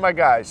 Spence is one of my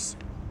guys.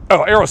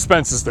 Oh, Errol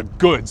Spence is the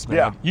goods,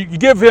 man. You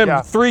give him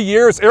 3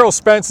 years, Errol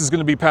Spence is going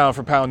to be pound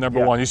for pound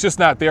 #1. He's just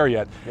not there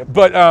yet.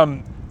 But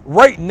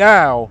right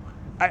now,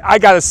 I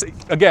got to say,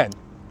 again,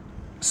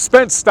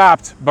 Spence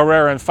stopped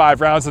Barrera in 5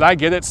 rounds, and I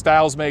get it,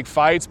 styles make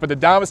fights, but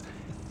Adames,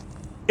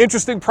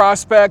 Interesting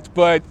prospect,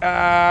 but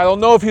I don't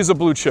know if he's a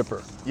blue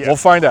chipper. Yeah. We'll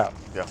find out.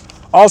 Yeah.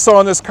 Also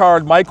on this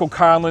card, Michael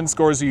Conlon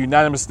scores a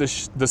unanimous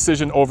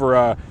decision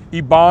over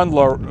Iban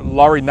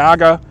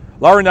Larinaga.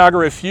 Larinaga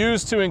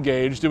refused to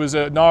engage. It was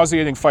a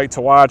nauseating fight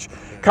to watch.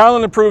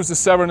 Conlon improves to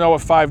 7-0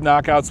 with 5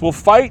 knockouts. Will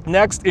fight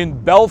next in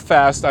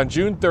Belfast on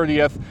June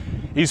 30th.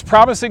 He's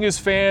promising his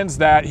fans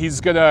that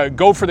he's going to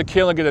go for the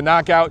kill and get a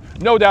knockout.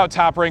 No doubt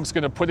Top Rank's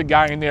going to put a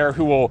guy in there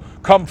who will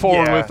come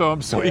forward with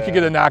him so he can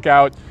get a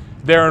knockout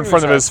there in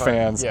front of his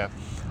fans. Yeah.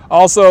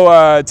 Also,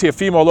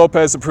 Teofimo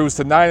Lopez improves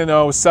to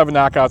 9-0, 7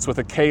 knockouts with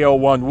a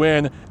KO1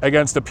 win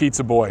against the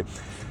Pizza Boy.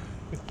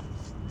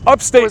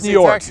 Upstate Was New he a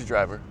York. taxi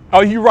driver?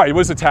 Oh, you're right. He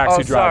was a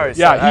taxi driver.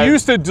 Sorry, Yeah, he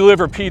used to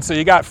deliver pizza.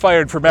 He got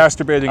fired for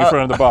masturbating in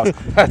front of the bus.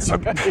 That's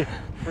okay.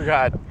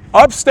 Forgot.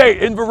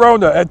 Upstate in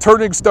Verona at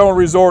Turning Stone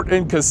Resort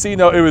and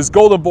Casino, it was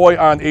Golden Boy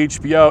on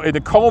HBO. In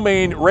the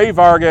co-main, Ray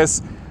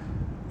Vargas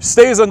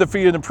stays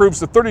undefeated, improves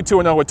to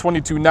 32-0 with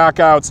 22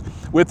 knockouts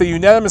with a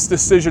unanimous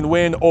decision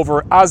win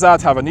over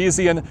Azat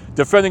Havanesian,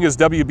 defending his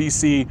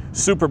WBC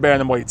Super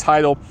Bantamweight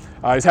title.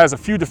 He has a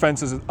few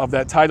defenses of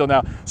that title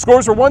now.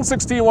 Scores were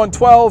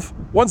 116-112,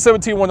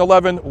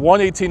 117-111,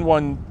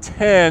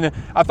 118-110.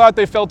 I thought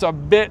they felt a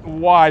bit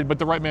wide, but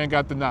the right man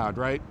got the nod,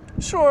 right?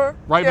 Sure.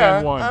 Right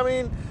man won. I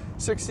mean,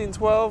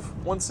 16-12,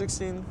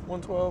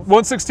 116-112.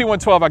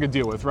 116-112 I could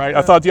deal with, right?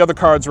 I thought the other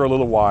cards were a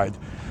little wide.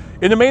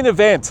 In the main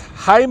event,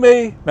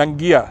 Jaime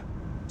Munguia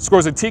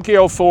scores a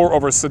TKO4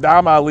 over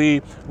Saddam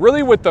Ali,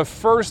 really with the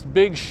first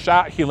big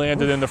shot he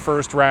landed in the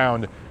first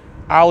round.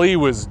 Ali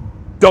was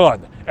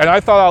done. And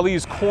I thought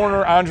Ali's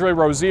corner, Andre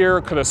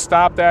Rozier, could have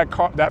stopped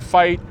that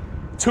fight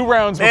 2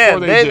 rounds before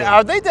they did.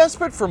 Are they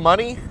desperate for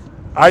money?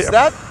 Is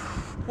that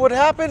what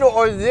happened,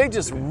 or do they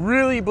just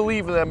really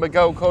believe in that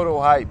Miguel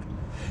Cotto hype?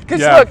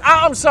 Because look,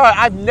 I'm sorry,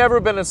 I've never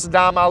been a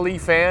Saddam Ali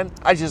fan.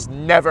 I just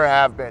never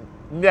have been.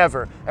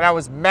 Never. And I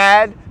was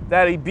mad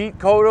that he beat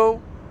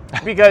Cotto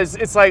because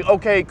it's like,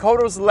 okay,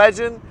 Cotto's a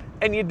legend,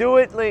 and you do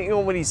it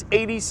when he's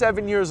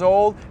 87 years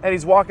old and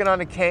he's walking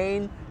on a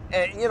cane.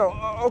 And,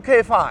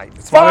 okay, fine.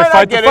 That's why they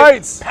fight the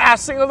fights.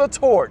 Passing of the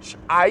torch.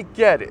 I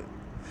get it.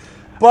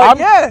 But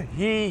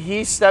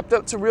he stepped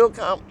up to real.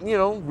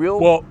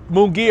 Well,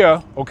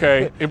 Munguia,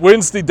 okay, it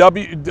wins the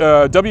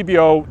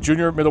WBO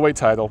junior middleweight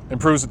title,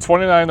 improves to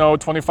 29-0,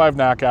 25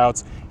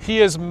 knockouts.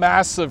 He is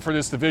massive for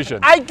this division.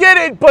 I get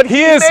it, but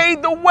he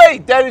made the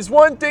weight. That is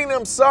one thing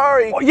I'm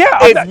sorry. Well, yeah,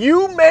 if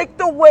you make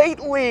the weight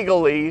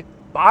legally,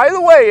 by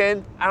the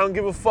weigh-in, I don't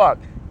give a fuck.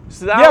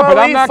 Saddam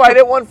Ali fight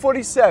at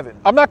 147.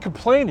 I'm not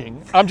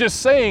complaining. I'm just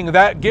saying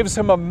that gives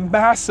him a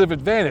massive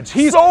advantage.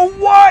 So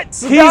what?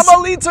 Saddam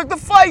Ali took the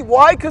fight.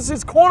 Why? Because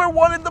his corner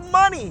wanted the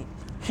money.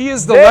 He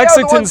is the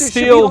Lexington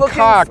Steel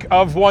cock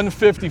of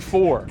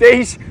 154. He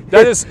is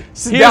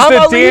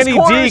the Danny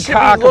D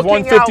cock of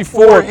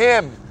 154.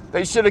 Him.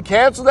 They should have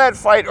canceled that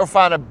fight or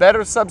found a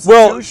better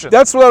substitution. Well,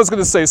 that's what I was going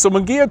to say. So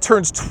Munguia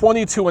turns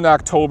 22 in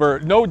October.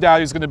 No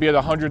doubt he's going to be at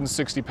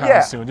 160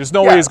 pounds soon. There's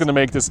no way he's going to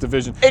make this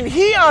division. And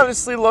he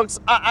honestly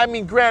looks, I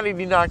mean, granted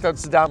he knocked out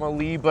Saddam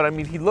Ali, but I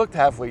mean, he looked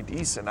halfway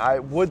decent. I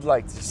would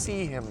like to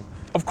see him.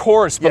 Of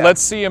course, but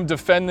let's see him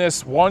defend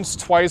this once,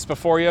 twice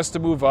before he has to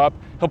move up.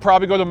 He'll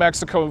probably go to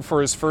Mexico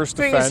for his first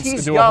defense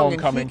and do a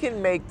homecoming. And he can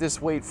make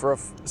this weight for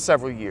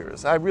several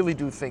years. I really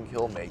do think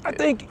he'll make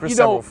it for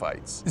several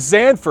fights.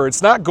 Zanfer,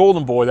 it's not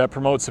Golden Boy that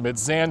promotes him,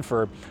 it's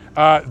Zanfer.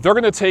 They're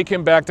going to take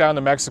him back down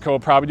to Mexico,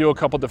 probably do a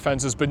couple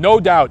defenses, but no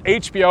doubt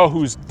HBO,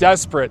 who's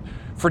desperate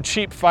for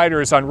cheap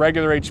fighters on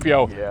regular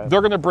HBO,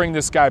 they're going to bring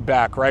this guy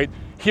back, right?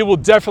 He will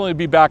definitely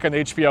be back on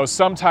HBO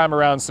sometime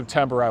around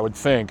September, I would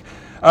think.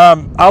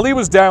 Ali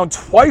was down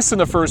twice in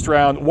the first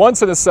round,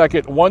 once in the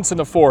second, once in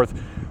the fourth.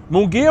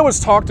 Munguia was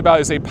talked about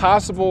as a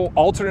possible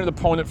alternate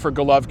opponent for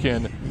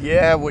Golovkin.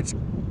 Yeah, which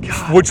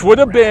would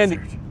have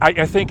been,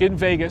 I think, in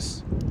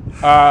Vegas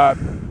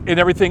and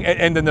everything.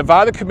 And the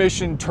Nevada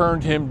Commission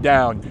turned him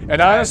down.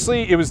 And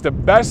honestly, it was the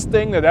best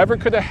thing that ever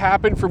could have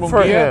happened for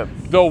Munguia.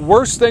 The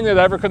worst thing that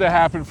ever could have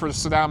happened for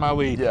Saddam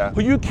Ali,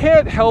 who you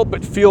can't help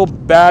but feel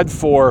bad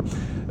for.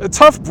 A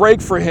tough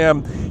break for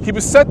him. He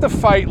was set to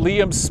fight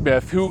Liam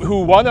Smith,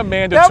 who won a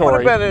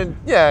mandatory. That would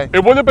have been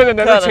it would have been an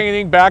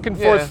entertaining back and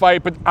forth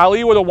fight, but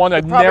Ali would have won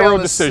a narrow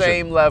decision.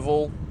 Same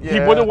level.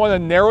 He would have won a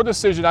narrow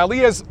decision. Ali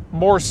has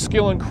more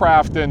skill and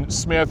craft than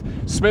Smith.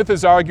 Smith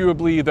is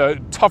arguably the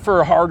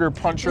tougher, harder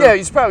puncher. Yeah,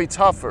 he's probably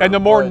tougher. And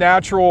the more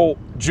natural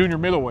junior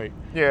middleweight.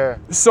 Yeah.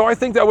 So I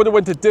think that would have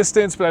went to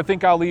distance, but I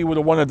think Ali would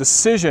have won a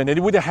decision, and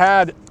he would have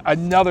had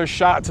another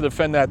shot to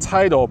defend that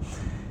title.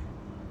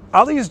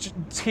 Ali's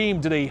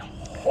team did a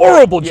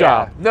horrible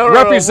job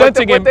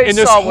representing him in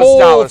this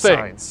whole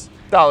thing.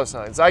 Dollar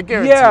signs, I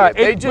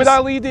guarantee it. But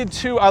Ali did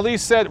too. Ali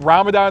said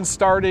Ramadan's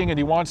starting and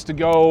he wants to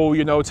go,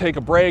 take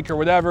a break or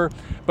whatever.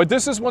 But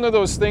this is one of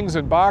those things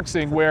in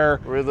boxing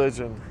where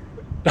religion.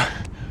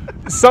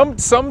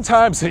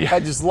 Sometimes I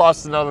just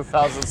lost another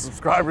 1,000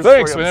 subscribers.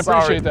 Thanks, man. I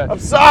appreciate that. I'm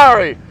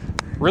sorry.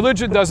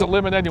 Religion doesn't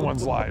limit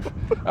anyone's life.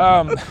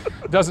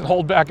 Doesn't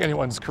hold back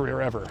anyone's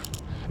career ever.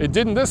 It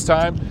didn't this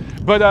time.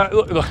 But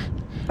look,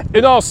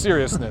 in all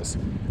seriousness,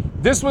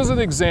 this was an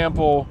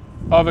example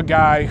of a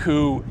guy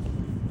who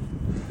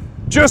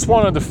just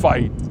wanted to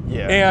fight.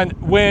 Yeah. And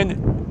when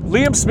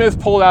Liam Smith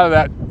pulled out of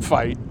that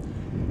fight,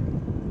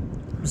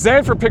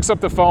 Zanfer picks up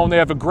the phone. They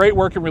have a great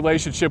working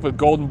relationship with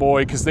Golden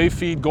Boy because they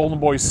feed Golden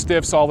Boy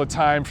stiffs all the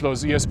time for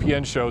those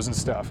ESPN shows and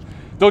stuff.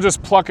 They'll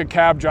just pluck a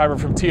cab driver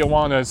from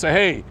Tijuana and say,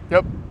 "Hey,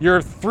 Yep.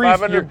 you're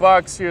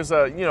 $500. Here's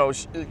a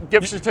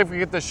gift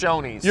certificate to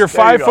Shoney's. You're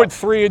There you go.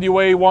 5'3" and you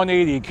weigh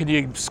 180. Can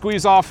you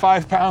squeeze off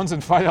 5 pounds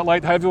and fight at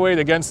light heavyweight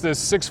against this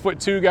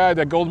 6'2" guy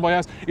that Golden Boy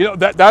has?"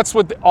 That's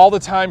what all the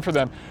time for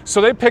them.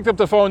 So they picked up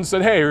the phone and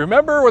said, "Hey,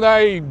 remember when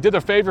I did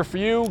a favor for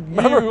you?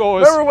 Remember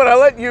when I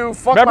let you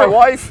fuck my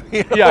wife?"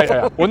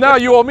 Yeah. Well, now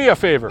you owe me a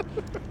favor."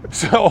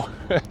 So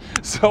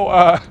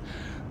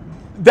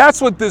that's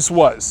what this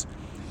was.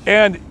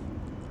 And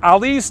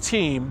Ali's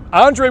team,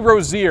 Andre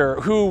Rozier,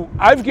 who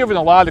I've given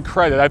a lot of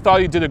credit. I thought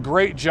he did a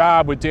great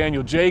job with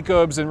Daniel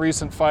Jacobs in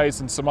recent fights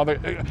and some other,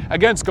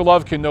 against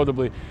Golovkin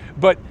notably,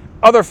 but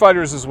other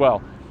fighters as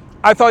well.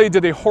 I thought he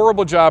did a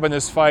horrible job in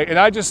this fight, and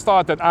I just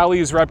thought that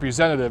Ali's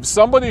representative,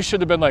 somebody should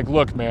have been like,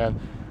 "Look, man,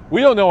 we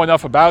don't know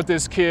enough about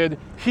this kid.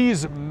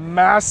 He's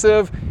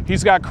massive.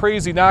 He's got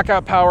crazy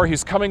knockout power.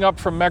 He's coming up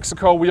from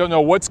Mexico. We don't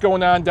know what's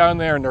going on down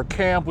there in their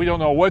camp. We don't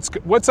know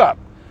what's up."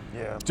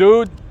 Yeah.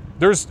 Dude,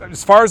 there's,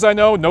 as far as I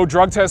know, no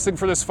drug testing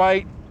for this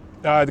fight.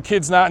 The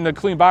kid's not in the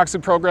clean boxing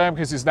program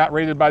because he's not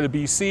rated by the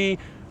BC.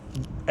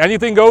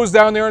 Anything goes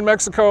down there in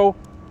Mexico.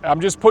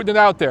 I'm just putting it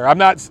out there. I'm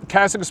not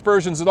casting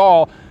aspersions at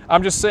all.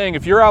 I'm just saying,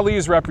 if you're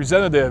Ali's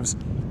representatives,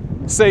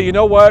 say, "You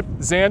know what,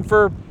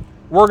 Zanfer,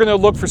 we're going to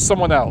look for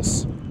someone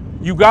else.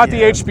 You got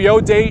the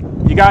HBO date.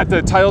 You got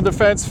the title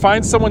defense.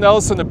 Find someone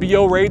else in the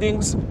BO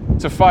ratings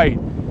to fight."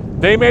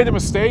 They made a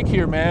mistake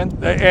here, man.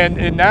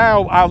 And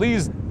now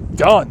Ali's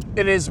done.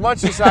 And as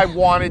much as I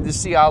wanted to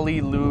see Ali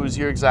lose,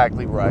 you're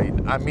exactly right.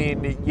 I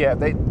mean, yeah,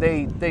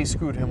 they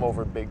screwed him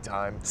over big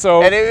time.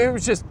 And it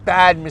was just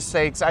bad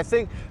mistakes. I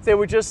think they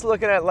were just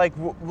looking at, like,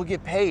 we'll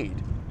get paid.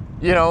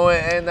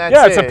 And that's it.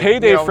 Yeah, it's a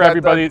payday for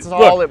everybody. That's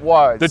all it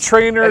was. The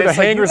trainer, the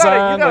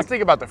hangers-on. You got to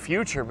think about the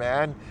future,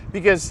 man,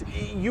 because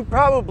you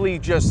probably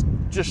just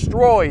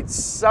destroyed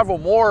several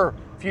more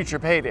future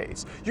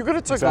paydays. You could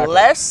have took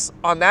less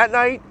on that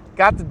night,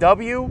 got the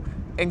W,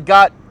 and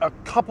got a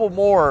couple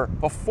more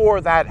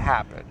before that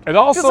happened. And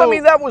also, because, I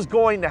mean, that was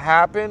going to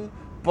happen,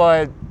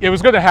 but it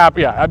was going to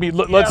happen. Yeah, I mean,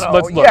 let's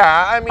look.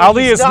 Yeah, I mean,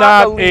 Ali is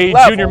not a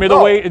level, junior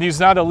middleweight, and he's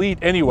not elite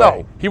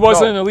anyway. He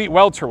wasn't an elite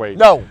welterweight.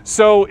 No.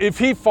 So if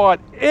he fought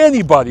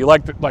anybody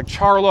like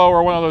Charlo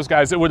or one of those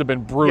guys, it would have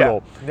been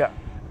brutal. Yeah.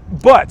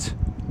 But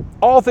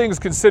all things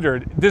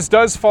considered, this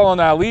does fall on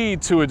Ali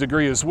to a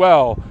degree as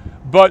well.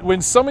 But when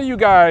some of you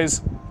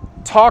guys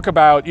talk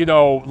about,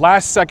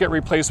 last-second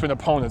replacement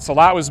opponents, a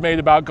lot was made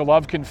about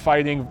Golovkin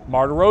fighting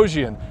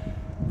Martirosyan.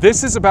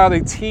 This is about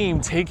a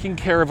team taking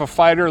care of a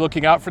fighter,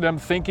 looking out for them,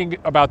 thinking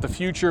about the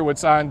future,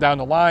 what's on down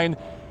the line,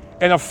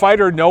 and a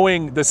fighter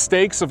knowing the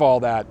stakes of all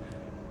that.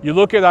 You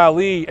look at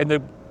Ali and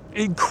the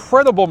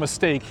incredible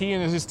mistake he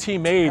and his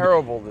team made.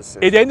 Terrible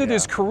decision. It ended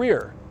his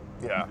career.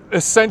 Yeah.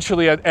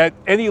 Essentially at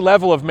any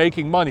level of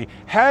making money.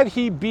 Had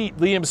he beat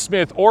Liam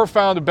Smith or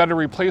found a better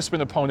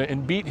replacement opponent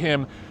and beat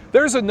him,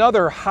 there's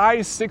another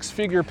high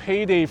six-figure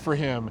payday for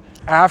him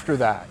after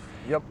that.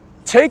 Yep.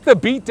 Take the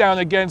beatdown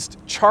against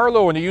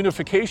Charlo in a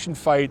unification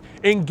fight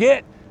and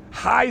get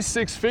high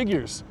six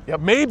figures. Yep.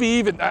 Maybe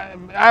even,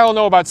 I don't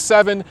know about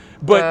 7,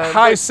 but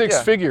high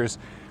six figures.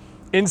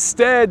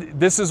 Instead,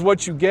 this is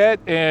what you get,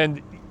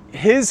 and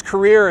his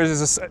career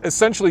is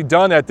essentially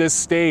done at this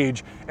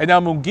stage. And now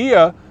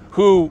Munguia,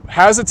 who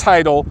has a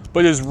title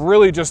but is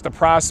really just a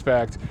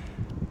prospect,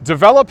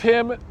 develop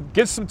him,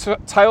 get some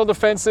title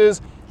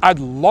defenses. I'd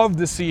love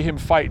to see him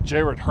fight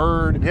Jarrett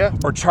Hurd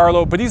or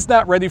Charlo, but he's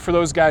not ready for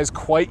those guys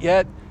quite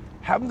yet.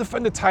 Have him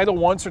defend the title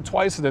once or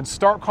twice and then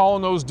start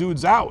calling those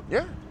dudes out.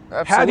 Yeah,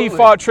 absolutely. Had he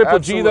fought Triple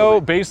G,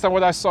 though, based on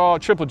what I saw,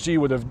 Triple G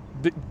would have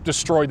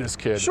destroyed this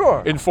kid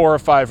in 4 or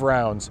 5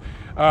 rounds.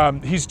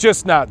 He's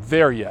just not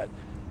there yet.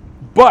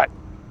 But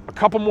a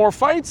couple more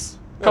fights,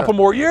 a couple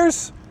more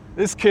years,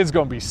 this kid's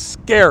going to be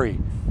scary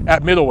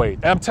at middleweight.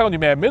 And I'm telling you,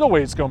 man,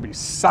 middleweight's going to be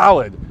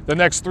solid the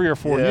next 3 or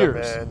 4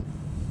 years. Man.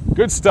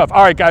 Good stuff.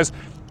 All right, guys,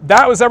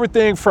 that was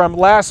everything from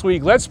last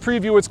week. Let's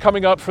preview what's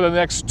coming up for the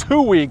next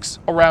 2 weeks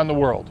around the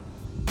world.